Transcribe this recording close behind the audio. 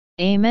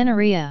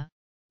Amenorrhea,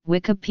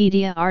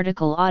 Wikipedia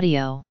article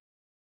audio.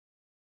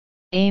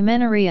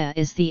 Amenorrhea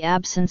is the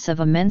absence of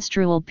a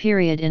menstrual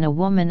period in a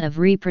woman of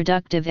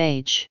reproductive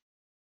age.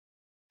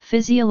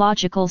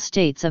 Physiological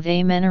states of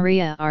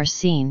amenorrhea are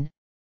seen,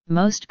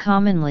 most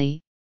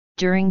commonly,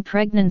 during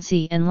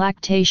pregnancy and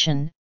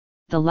lactation,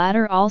 the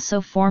latter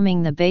also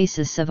forming the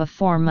basis of a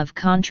form of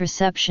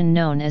contraception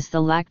known as the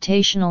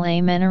lactational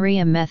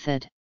amenorrhea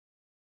method.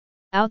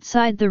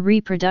 Outside the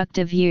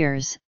reproductive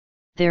years,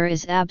 there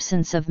is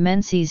absence of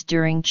menses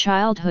during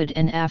childhood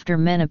and after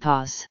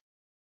menopause.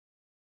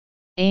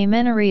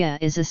 Amenorrhea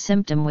is a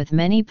symptom with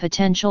many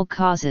potential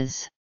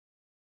causes.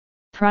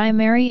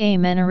 Primary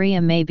amenorrhea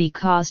may be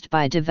caused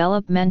by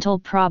developmental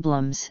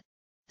problems,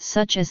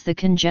 such as the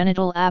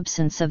congenital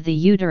absence of the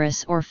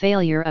uterus or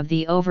failure of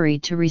the ovary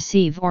to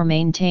receive or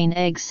maintain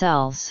egg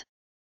cells.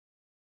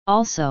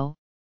 Also,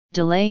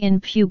 delay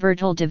in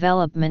pubertal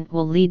development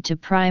will lead to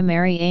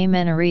primary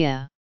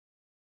amenorrhea.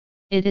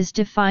 It is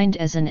defined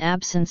as an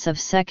absence of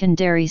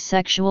secondary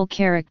sexual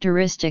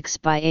characteristics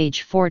by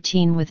age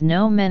 14 with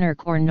no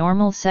menarche or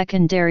normal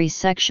secondary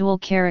sexual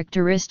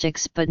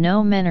characteristics but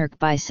no menarche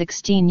by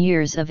 16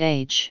 years of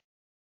age.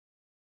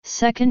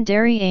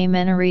 Secondary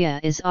amenorrhea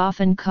is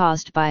often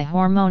caused by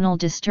hormonal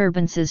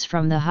disturbances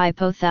from the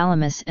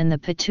hypothalamus and the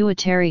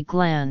pituitary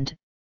gland,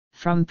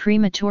 from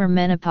premature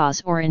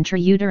menopause or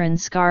intrauterine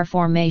scar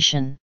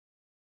formation.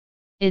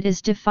 It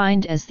is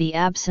defined as the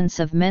absence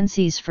of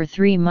menses for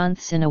 3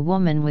 months in a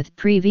woman with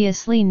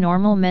previously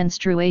normal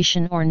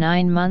menstruation or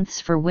 9 months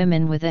for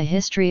women with a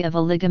history of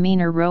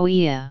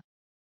Amenorrhea.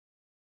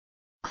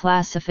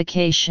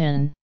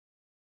 Classification.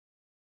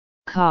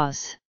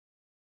 Cause.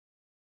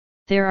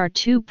 There are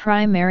 2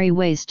 primary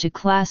ways to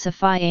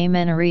classify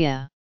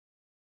amenorrhea.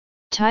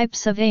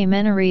 Types of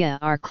amenorrhea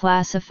are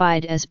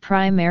classified as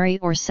primary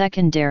or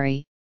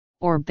secondary,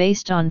 or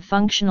based on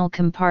functional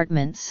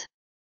compartments.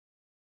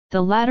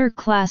 The latter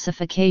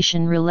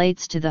classification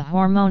relates to the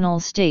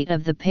hormonal state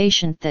of the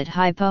patient that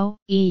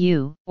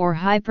hypo-EU or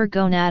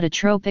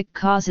hypergonadotropic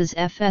causes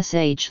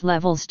FSH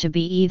levels to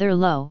be either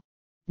low,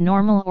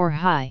 normal or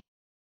high.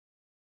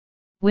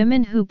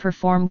 Women who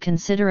perform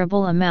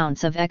considerable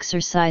amounts of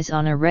exercise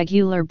on a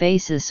regular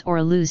basis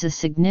or lose a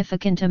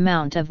significant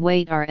amount of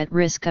weight are at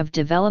risk of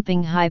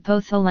developing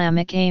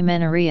hypothalamic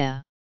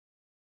amenorrhea.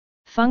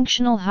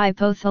 Functional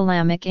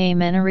hypothalamic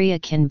amenorrhea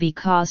can be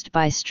caused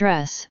by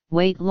stress,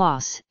 weight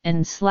loss,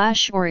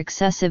 and/or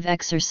excessive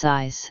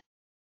exercise.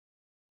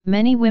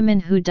 Many women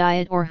who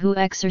diet or who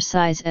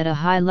exercise at a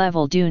high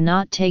level do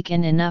not take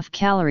in enough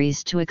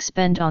calories to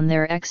expend on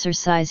their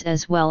exercise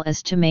as well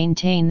as to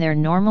maintain their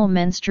normal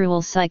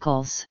menstrual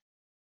cycles.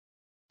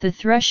 The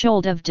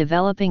threshold of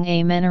developing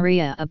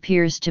amenorrhea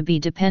appears to be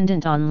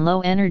dependent on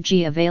low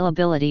energy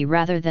availability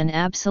rather than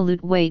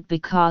absolute weight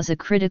because a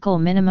critical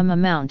minimum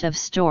amount of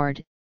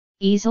stored,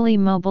 easily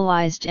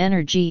mobilized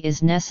energy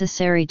is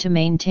necessary to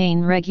maintain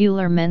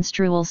regular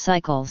menstrual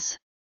cycles.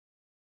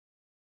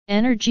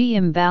 Energy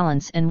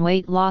imbalance and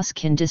weight loss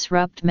can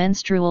disrupt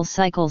menstrual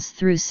cycles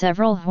through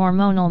several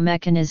hormonal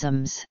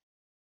mechanisms.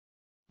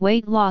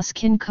 Weight loss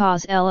can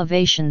cause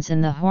elevations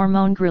in the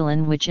hormone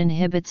ghrelin, which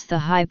inhibits the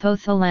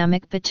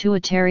hypothalamic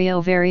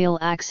pituitary-ovarial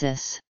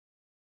axis.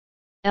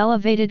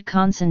 Elevated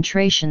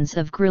concentrations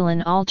of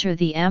ghrelin alter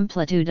the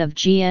amplitude of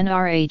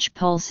GnRH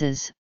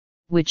pulses,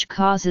 which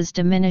causes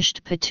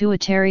diminished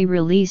pituitary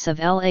release of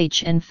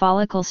LH and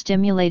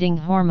follicle-stimulating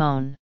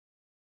hormone.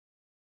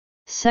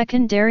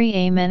 Secondary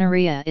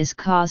amenorrhea is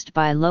caused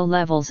by low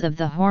levels of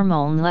the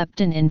hormone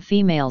leptin in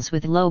females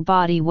with low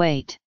body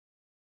weight.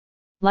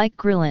 Like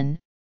ghrelin,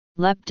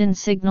 leptin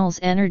signals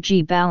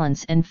energy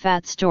balance and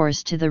fat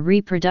stores to the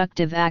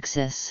reproductive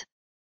axis.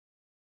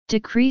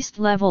 Decreased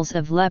levels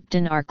of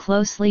leptin are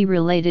closely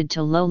related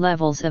to low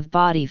levels of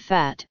body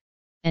fat,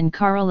 and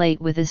correlate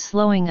with a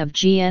slowing of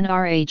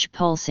GnRH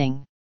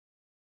pulsing.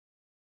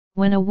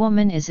 When a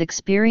woman is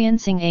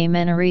experiencing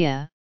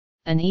amenorrhea,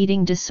 an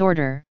eating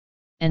disorder,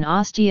 and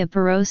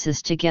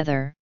osteoporosis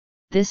together,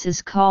 this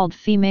is called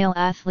female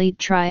athlete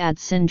triad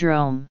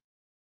syndrome.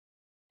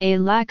 A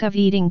lack of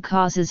eating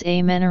causes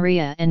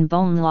amenorrhea and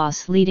bone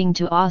loss, leading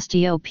to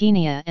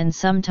osteopenia and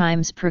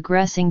sometimes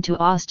progressing to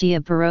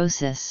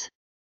osteoporosis.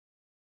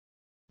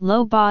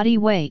 Low body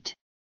weight.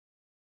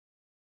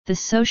 The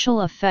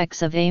social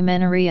effects of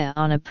amenorrhea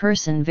on a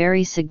person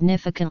vary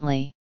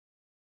significantly.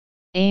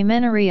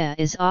 Amenorrhea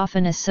is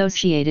often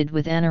associated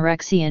with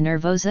anorexia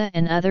nervosa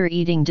and other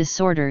eating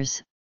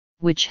disorders,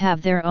 which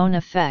have their own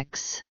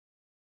effects.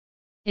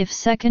 If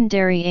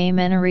secondary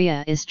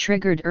amenorrhea is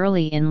triggered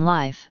early in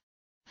life,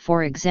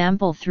 for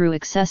example through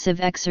excessive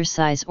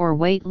exercise or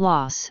weight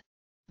loss,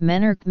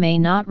 menarche may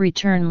not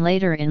return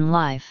later in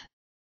life.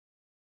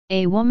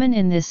 A woman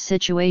in this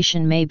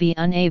situation may be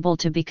unable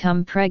to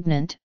become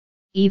pregnant,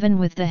 even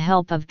with the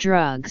help of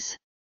drugs.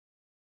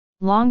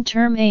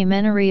 Long-term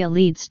amenorrhea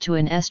leads to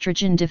an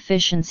estrogen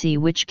deficiency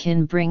which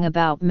can bring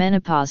about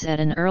menopause at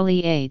an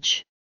early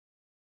age.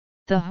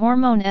 The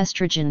hormone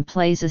estrogen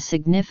plays a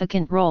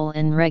significant role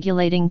in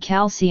regulating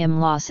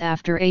calcium loss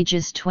after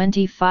ages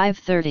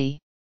 25-30.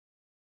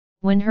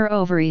 When her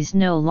ovaries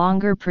no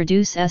longer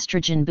produce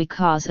estrogen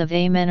because of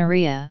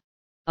amenorrhea,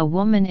 a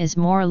woman is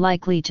more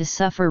likely to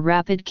suffer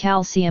rapid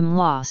calcium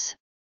loss,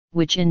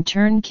 which in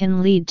turn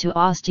can lead to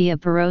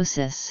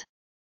osteoporosis.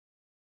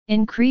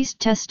 Increased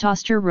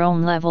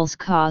testosterone levels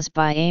caused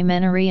by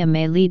amenorrhea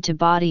may lead to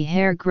body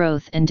hair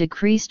growth and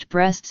decreased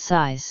breast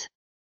size.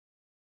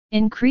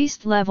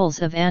 Increased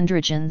levels of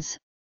androgens,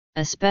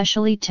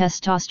 especially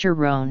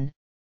testosterone,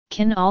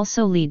 can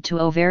also lead to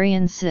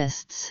ovarian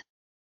cysts.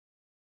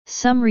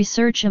 Some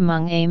research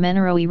among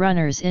amenorrhea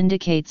runners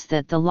indicates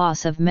that the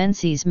loss of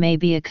menses may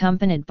be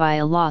accompanied by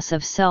a loss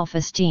of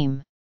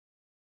self-esteem.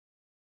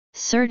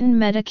 Certain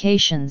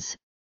medications,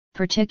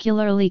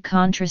 particularly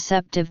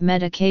contraceptive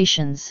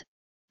medications,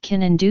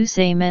 can induce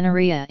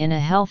amenorrhea in a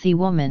healthy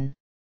woman.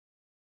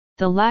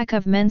 The lack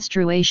of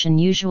menstruation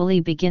usually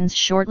begins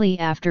shortly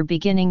after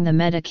beginning the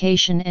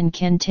medication and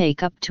can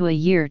take up to a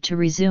year to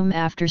resume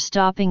after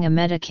stopping a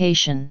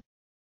medication.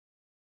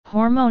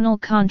 Hormonal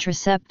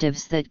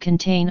contraceptives that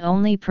contain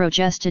only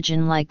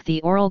progestogen, like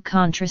the oral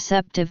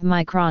contraceptive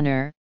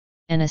Microner,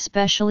 and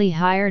especially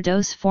higher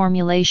dose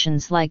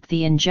formulations like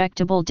the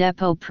injectable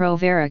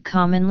Depo-Provera,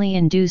 commonly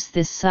induce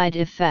this side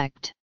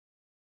effect.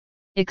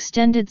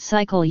 Extended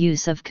cycle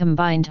use of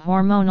combined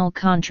hormonal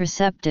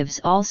contraceptives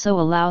also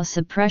allow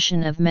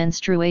suppression of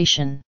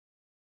menstruation.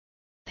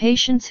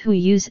 Patients who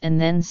use and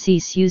then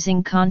cease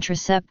using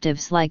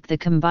contraceptives like the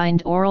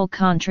combined oral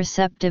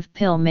contraceptive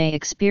pill may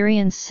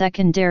experience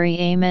secondary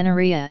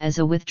amenorrhea as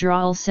a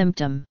withdrawal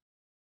symptom.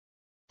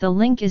 The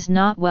link is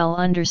not well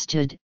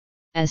understood,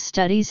 as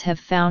studies have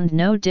found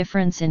no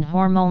difference in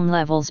hormone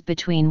levels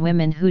between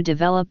women who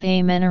develop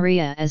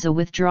amenorrhea as a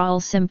withdrawal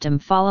symptom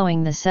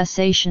following the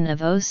cessation of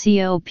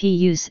OCOP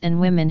use and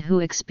women who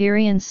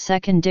experience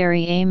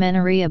secondary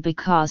amenorrhea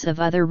because of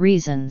other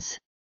reasons.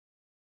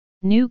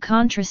 New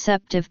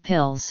contraceptive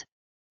pills,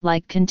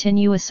 like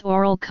continuous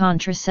oral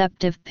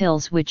contraceptive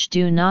pills which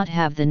do not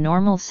have the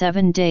normal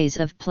 7 days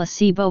of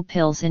placebo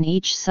pills in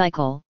each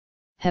cycle,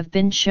 have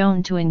been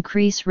shown to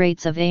increase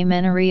rates of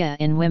amenorrhea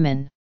in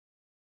women.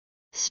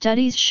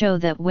 Studies show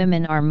that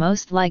women are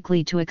most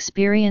likely to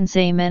experience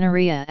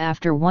amenorrhea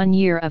after 1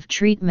 year of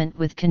treatment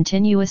with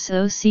continuous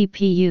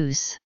OCP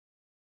use.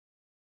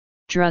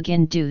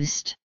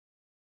 Drug-induced.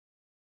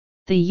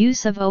 The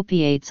use of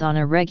opiates on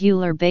a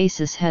regular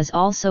basis has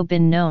also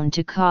been known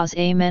to cause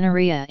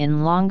amenorrhea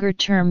in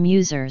longer-term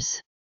users.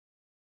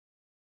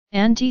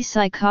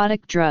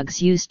 Antipsychotic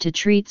drugs used to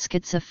treat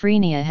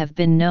schizophrenia have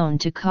been known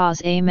to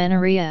cause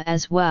amenorrhea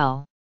as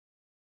well.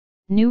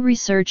 New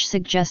research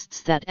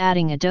suggests that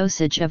adding a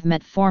dosage of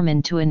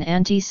metformin to an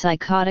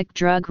antipsychotic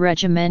drug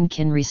regimen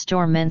can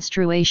restore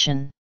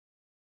menstruation.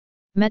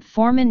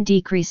 Metformin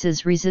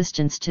decreases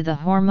resistance to the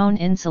hormone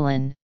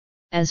insulin,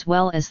 as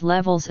well as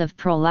levels of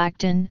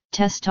prolactin,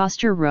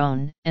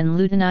 testosterone, and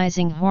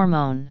luteinizing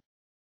hormone.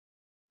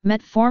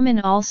 Metformin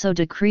also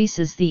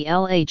decreases the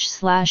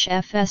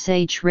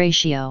LH/FSH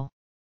ratio.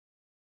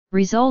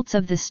 Results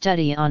of the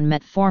study on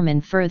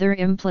metformin further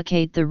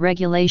implicate the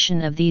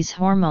regulation of these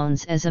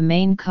hormones as a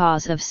main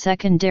cause of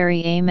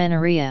secondary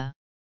amenorrhea.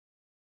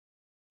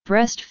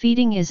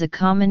 Breastfeeding is a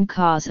common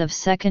cause of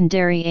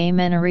secondary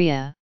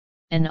amenorrhea,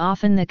 and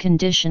often the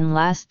condition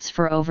lasts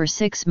for over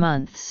 6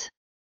 months.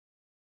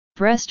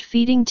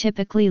 Breastfeeding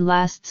typically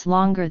lasts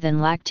longer than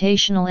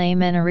lactational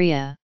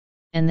amenorrhea,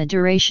 and the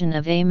duration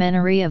of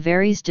amenorrhea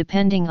varies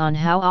depending on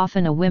how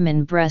often a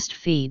woman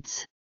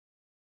breastfeeds.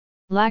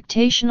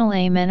 Lactational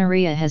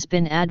amenorrhea has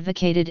been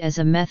advocated as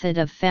a method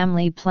of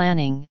family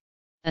planning,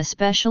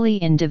 especially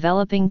in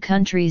developing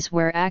countries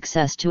where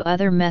access to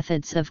other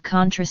methods of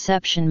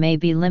contraception may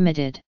be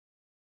limited.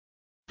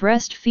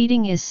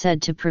 Breastfeeding is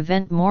said to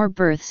prevent more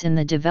births in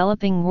the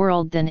developing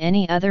world than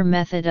any other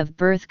method of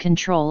birth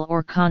control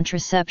or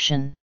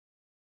contraception.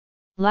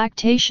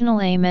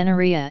 Lactational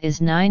amenorrhea is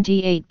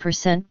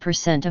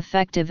 98%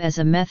 effective as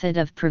a method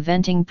of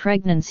preventing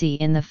pregnancy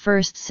in the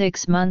first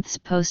 6 months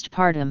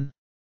postpartum.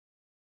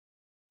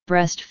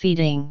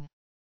 Breastfeeding.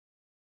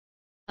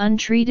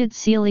 Untreated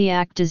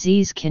celiac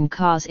disease can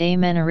cause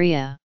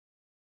amenorrhea.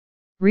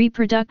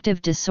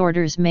 Reproductive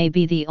disorders may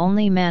be the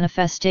only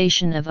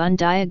manifestation of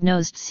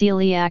undiagnosed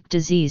celiac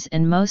disease,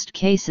 and most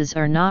cases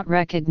are not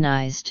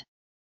recognized.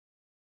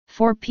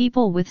 For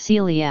people with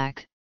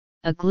celiac,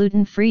 a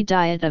gluten-free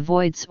diet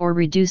avoids or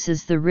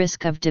reduces the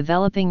risk of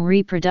developing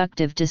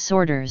reproductive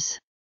disorders.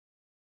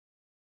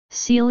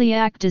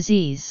 Celiac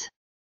disease.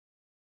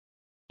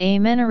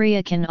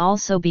 Amenorrhea can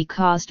also be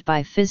caused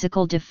by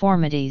physical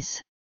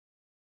deformities.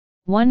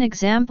 One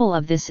example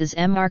of this is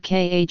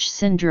MRKH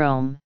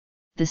syndrome,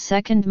 the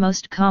second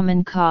most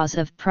common cause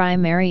of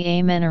primary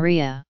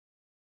amenorrhea.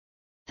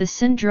 The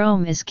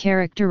syndrome is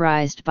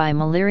characterized by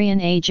Müllerian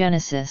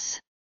agenesis.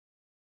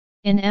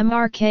 In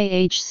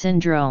MRKH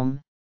syndrome,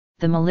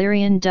 the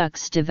Müllerian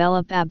ducts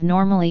develop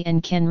abnormally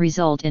and can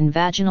result in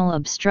vaginal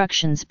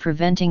obstructions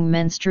preventing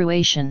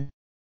menstruation.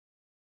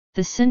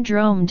 The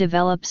syndrome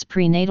develops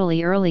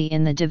prenatally early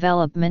in the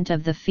development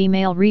of the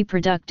female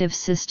reproductive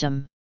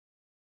system.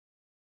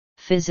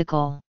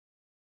 Physical.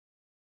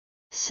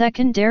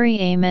 Secondary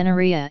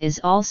amenorrhea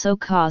is also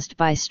caused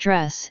by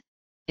stress,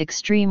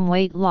 extreme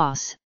weight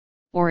loss,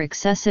 or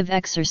excessive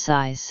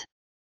exercise.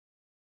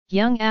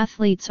 Young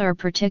athletes are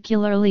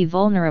particularly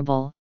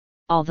vulnerable,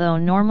 although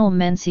normal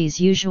menses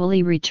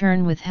usually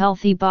return with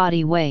healthy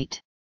body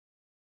weight.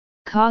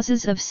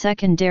 Causes of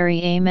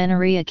secondary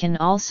amenorrhea can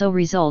also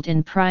result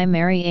in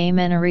primary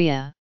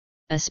amenorrhea,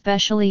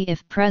 especially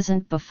if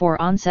present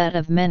before onset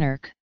of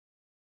menarche.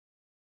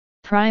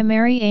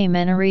 Primary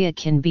amenorrhea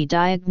can be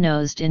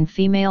diagnosed in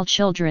female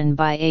children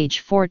by age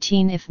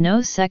 14 if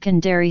no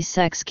secondary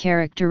sex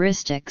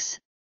characteristics,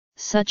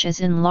 such as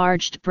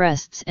enlarged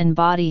breasts and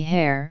body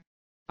hair,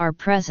 are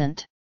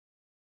present.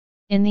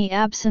 In the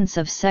absence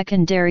of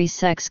secondary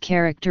sex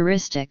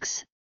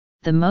characteristics,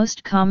 the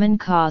most common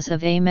cause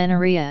of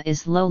amenorrhea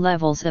is low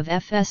levels of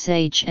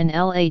FSH and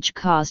LH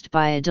caused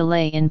by a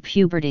delay in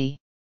puberty.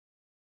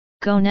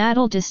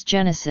 Gonadal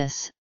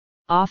dysgenesis,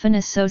 often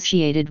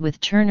associated with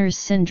Turner's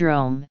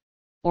syndrome,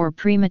 or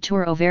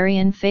premature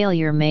ovarian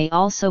failure may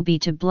also be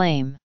to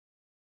blame.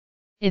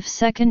 If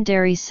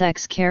secondary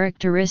sex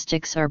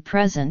characteristics are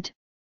present,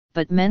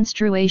 but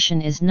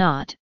menstruation is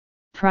not,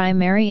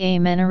 primary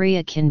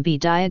amenorrhea can be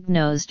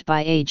diagnosed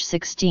by age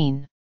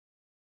 16.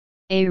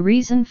 A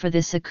reason for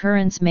this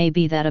occurrence may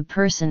be that a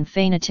person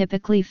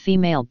phenotypically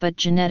female but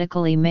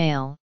genetically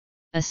male,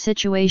 a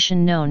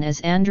situation known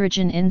as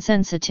androgen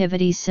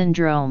insensitivity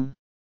syndrome.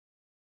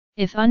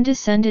 If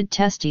undescended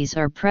testes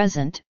are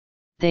present,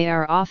 they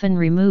are often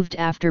removed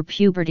after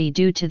puberty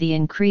due to the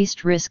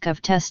increased risk of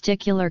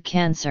testicular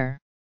cancer.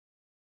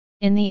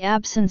 In the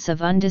absence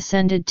of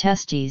undescended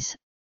testes,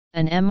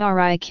 an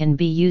MRI can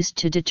be used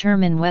to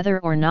determine whether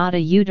or not a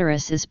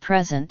uterus is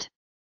present.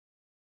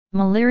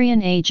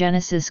 Mullerian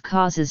agenesis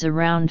causes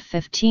around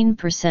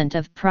 15%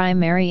 of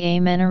primary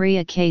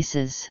amenorrhea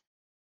cases.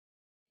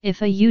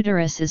 If a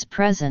uterus is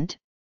present,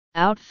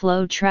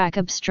 outflow tract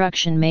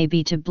obstruction may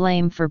be to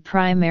blame for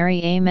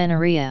primary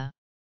amenorrhea.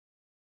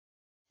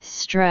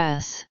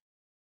 Stress.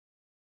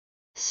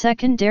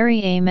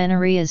 Secondary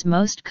amenorrhea's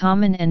most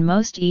common and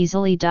most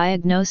easily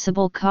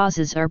diagnosable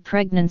causes are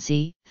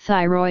pregnancy,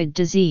 thyroid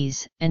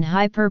disease, and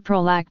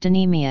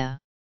hyperprolactinemia.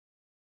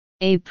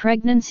 A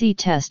pregnancy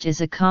test is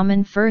a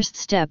common first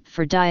step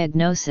for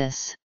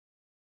diagnosis.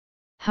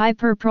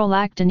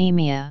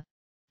 Hyperprolactinemia,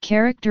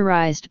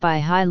 characterized by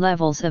high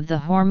levels of the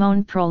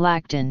hormone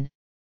prolactin,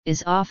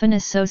 is often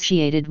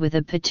associated with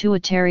a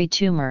pituitary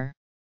tumor.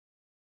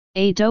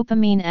 A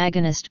dopamine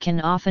agonist can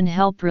often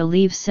help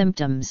relieve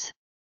symptoms.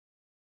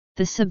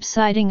 The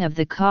subsiding of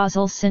the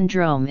causal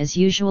syndrome is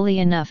usually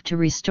enough to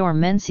restore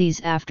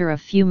menses after a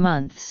few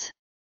months.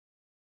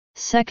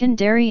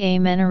 Secondary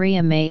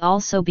amenorrhea may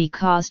also be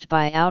caused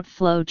by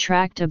outflow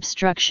tract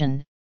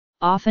obstruction,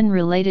 often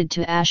related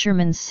to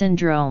Asherman's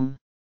syndrome.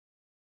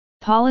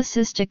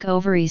 Polycystic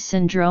ovary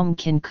syndrome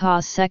can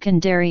cause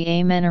secondary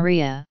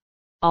amenorrhea,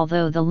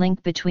 although the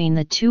link between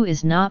the two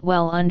is not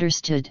well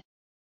understood.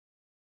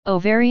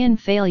 Ovarian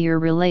failure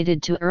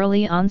related to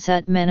early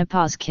onset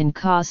menopause can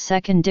cause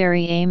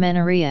secondary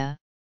amenorrhea,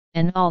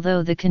 and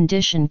although the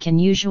condition can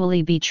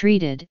usually be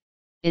treated,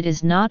 it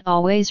is not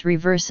always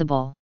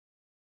reversible.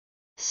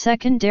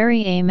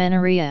 Secondary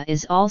amenorrhea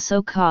is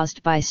also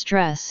caused by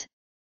stress,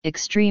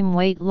 extreme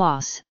weight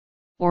loss,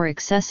 or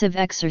excessive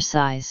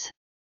exercise.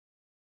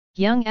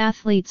 Young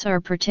athletes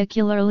are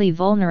particularly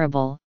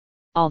vulnerable,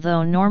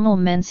 although normal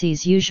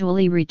menses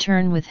usually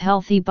return with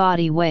healthy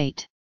body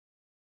weight.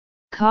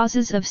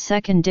 Causes of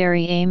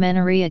secondary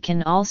amenorrhea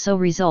can also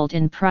result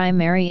in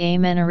primary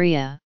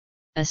amenorrhea,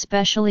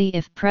 especially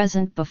if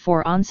present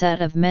before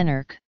onset of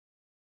menarche.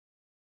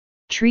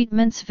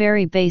 Treatments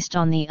vary based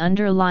on the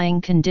underlying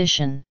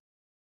condition.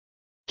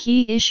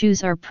 Key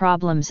issues are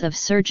problems of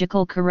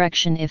surgical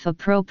correction if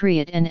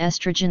appropriate and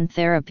estrogen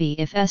therapy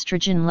if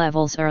estrogen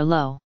levels are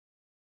low.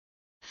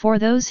 For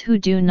those who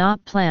do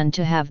not plan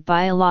to have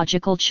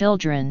biological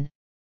children,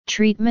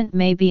 treatment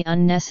may be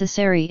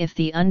unnecessary if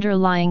the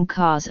underlying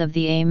cause of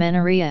the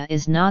amenorrhea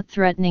is not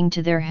threatening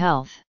to their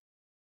health.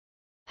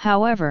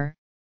 However,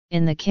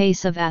 in the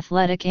case of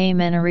athletic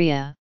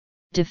amenorrhea,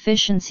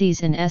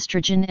 deficiencies in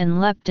estrogen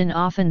and leptin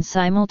often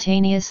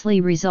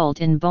simultaneously result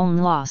in bone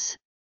loss,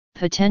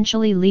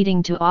 potentially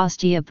leading to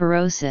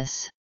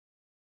osteoporosis.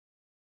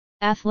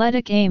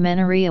 Athletic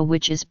amenorrhea,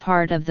 which is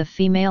part of the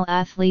female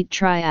athlete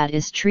triad,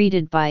 is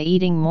treated by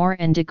eating more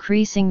and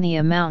decreasing the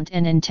amount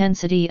and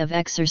intensity of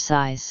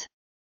exercise.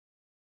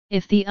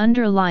 If the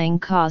underlying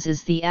cause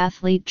is the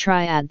athlete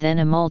triad, then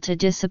a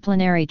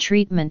multidisciplinary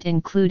treatment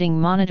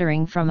including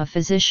monitoring from a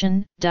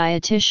physician,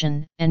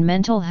 dietitian, and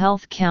mental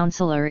health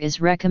counselor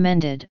is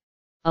recommended,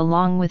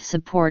 along with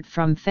support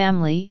from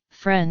family,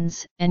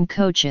 friends, and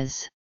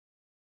coaches.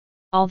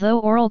 Although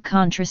oral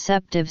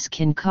contraceptives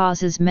can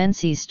cause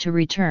menses to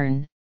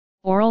return,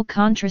 oral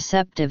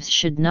contraceptives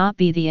should not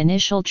be the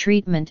initial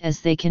treatment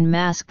as they can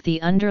mask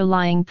the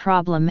underlying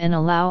problem and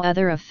allow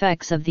other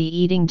effects of the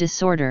eating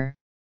disorder,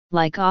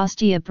 like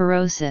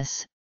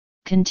osteoporosis,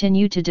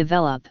 continue to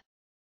develop.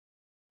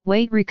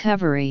 Weight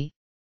recovery.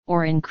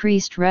 or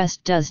increased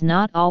rest does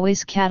not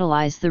always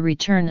catalyze the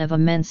return of a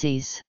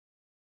menses.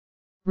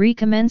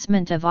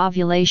 Recommencement of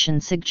ovulation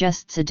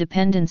suggests a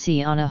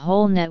dependency on a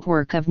whole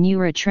network of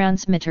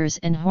neurotransmitters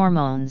and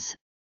hormones,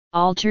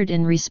 altered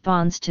in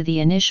response to the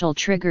initial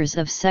triggers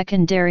of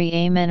secondary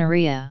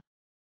amenorrhea.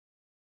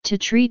 To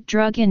treat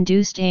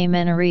drug-induced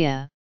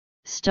amenorrhea,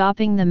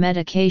 stopping the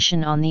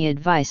medication on the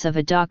advice of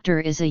a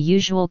doctor is a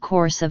usual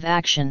course of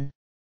action.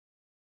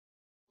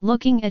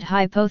 Looking at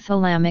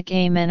hypothalamic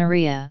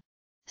amenorrhea,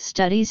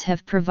 studies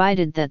have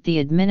provided that the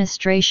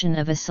administration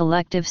of a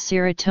selective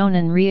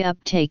serotonin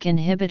reuptake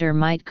inhibitor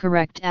might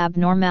correct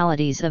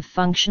abnormalities of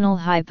functional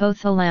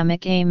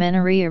hypothalamic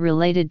amenorrhea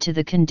related to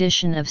the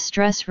condition of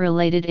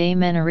stress-related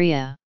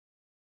amenorrhea.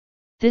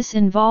 This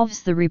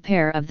involves the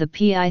repair of the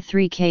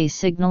PI3K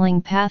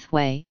signaling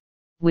pathway,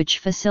 which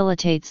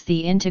facilitates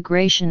the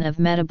integration of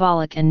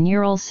metabolic and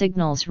neural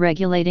signals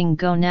regulating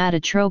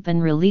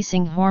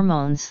gonadotropin-releasing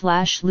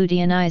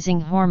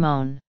hormone/luteinizing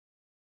hormone.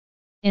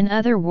 In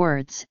other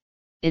words,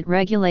 it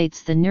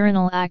regulates the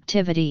neuronal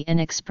activity and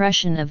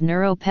expression of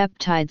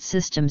neuropeptide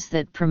systems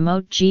that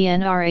promote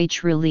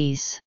GnRH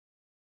release.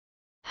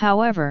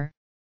 However,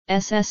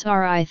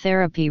 SSRI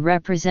therapy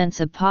represents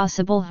a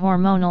possible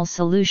hormonal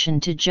solution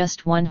to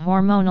just one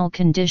hormonal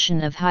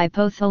condition of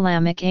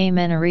hypothalamic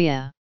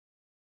amenorrhea.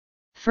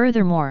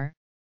 Furthermore,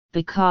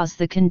 because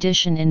the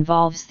condition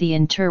involves the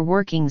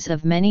interworkings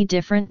of many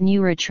different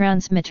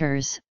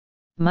neurotransmitters,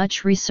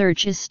 much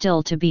research is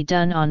still to be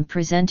done on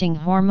presenting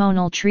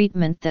hormonal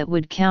treatment that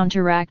would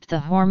counteract the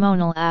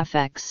hormonal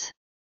effects.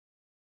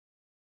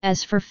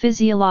 As for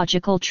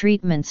physiological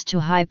treatments to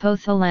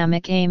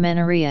hypothalamic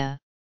amenorrhea,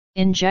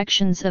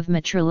 injections of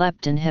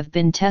mitraleptin have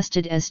been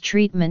tested as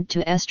treatment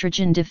to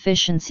estrogen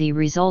deficiency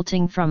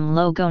resulting from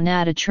low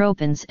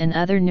gonadotropins and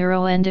other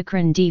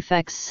neuroendocrine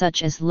defects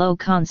such as low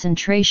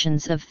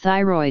concentrations of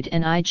thyroid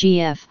and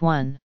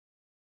IGF-1.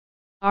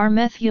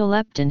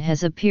 Armethuleptin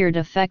has appeared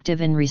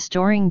effective in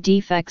restoring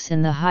defects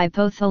in the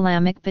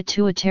hypothalamic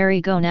pituitary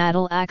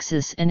gonadal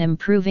axis and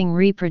improving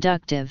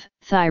reproductive,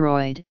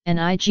 thyroid, and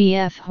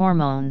IGF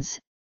hormones,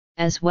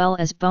 as well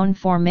as bone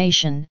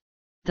formation,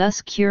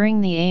 thus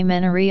curing the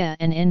amenorrhea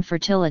and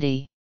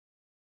infertility.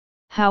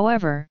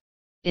 However,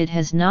 it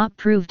has not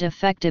proved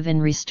effective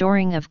in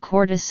restoring of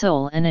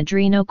cortisol and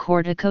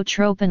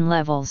adrenocorticotropin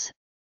levels,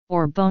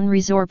 or bone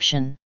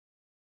resorption.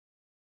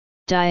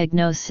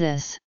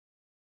 Diagnosis.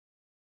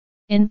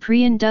 In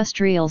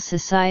pre-industrial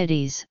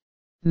societies,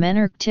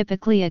 menarche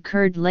typically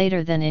occurred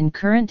later than in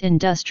current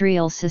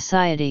industrial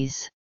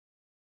societies.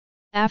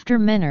 After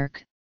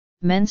menarche,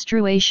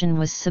 menstruation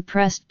was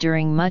suppressed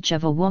during much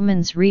of a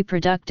woman's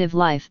reproductive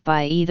life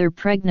by either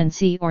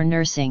pregnancy or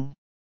nursing.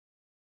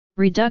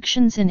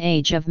 Reductions in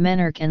age of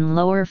menarche and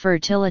lower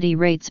fertility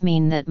rates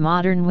mean that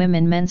modern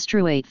women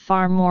menstruate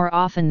far more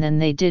often than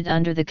they did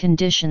under the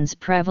conditions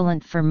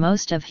prevalent for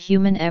most of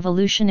human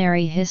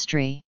evolutionary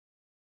history.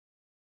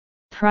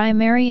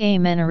 Primary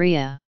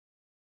amenorrhea.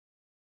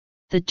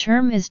 The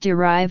term is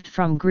derived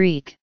from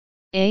Greek,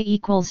 a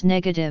equals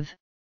negative,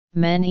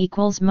 men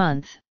equals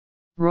month,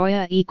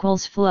 rhoia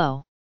equals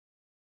flow.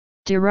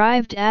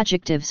 Derived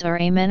adjectives are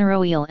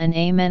amenorrhoeal and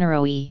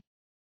amenorrhoe.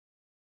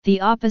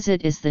 The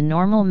opposite is the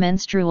normal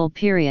menstrual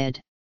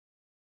period.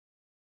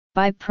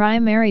 By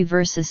primary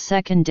versus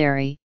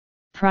secondary,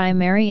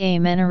 primary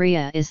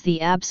amenorrhea is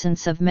the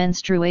absence of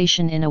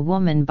menstruation in a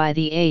woman by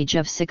the age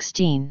of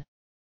 16.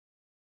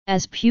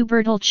 As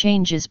pubertal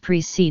changes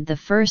precede the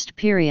first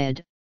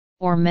period,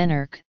 or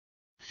menarche,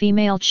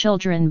 female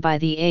children by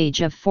the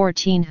age of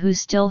 14 who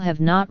still have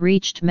not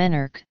reached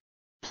menarche,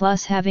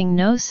 plus having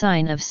no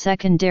sign of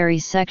secondary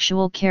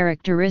sexual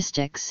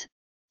characteristics,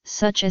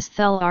 such as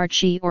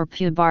thelarche or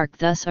pubarche,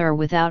 thus are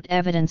without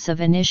evidence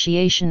of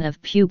initiation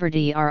of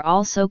puberty, are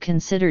also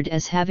considered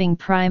as having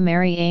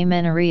primary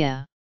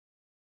amenorrhea.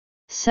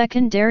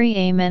 Secondary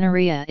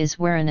amenorrhea is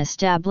where an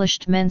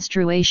established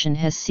menstruation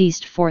has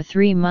ceased for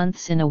 3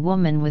 months in a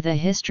woman with a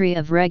history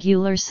of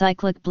regular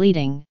cyclic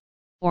bleeding,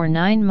 or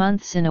 9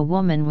 months in a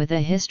woman with a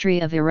history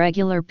of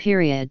irregular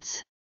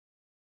periods.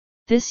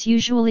 This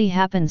usually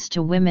happens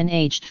to women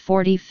aged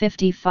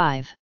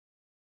 40-55.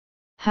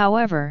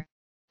 However,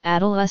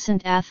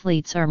 adolescent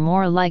athletes are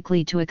more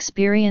likely to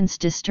experience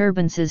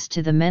disturbances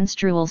to the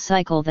menstrual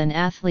cycle than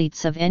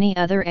athletes of any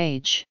other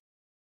age.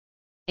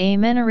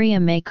 Amenorrhea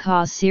may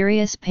cause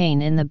serious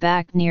pain in the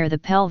back near the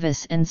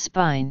pelvis and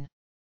spine.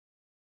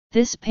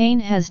 This pain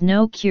has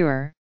no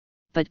cure,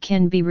 but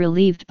can be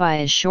relieved by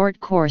a short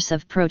course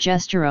of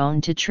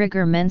progesterone to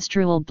trigger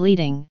menstrual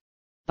bleeding.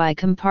 By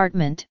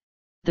compartment,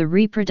 the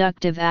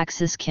reproductive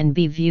axis can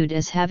be viewed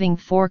as having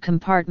 4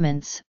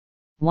 compartments: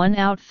 1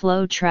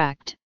 outflow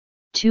tract,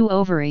 2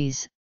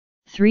 ovaries,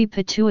 3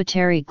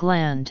 pituitary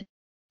gland,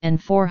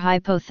 and 4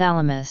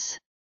 hypothalamus.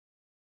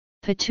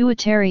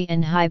 Pituitary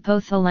and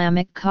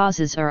hypothalamic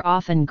causes are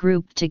often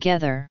grouped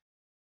together.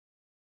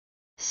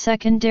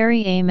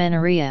 Secondary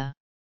amenorrhea.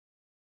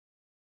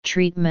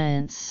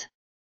 Treatments.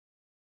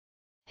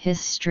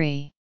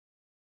 History.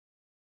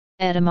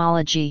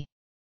 Etymology.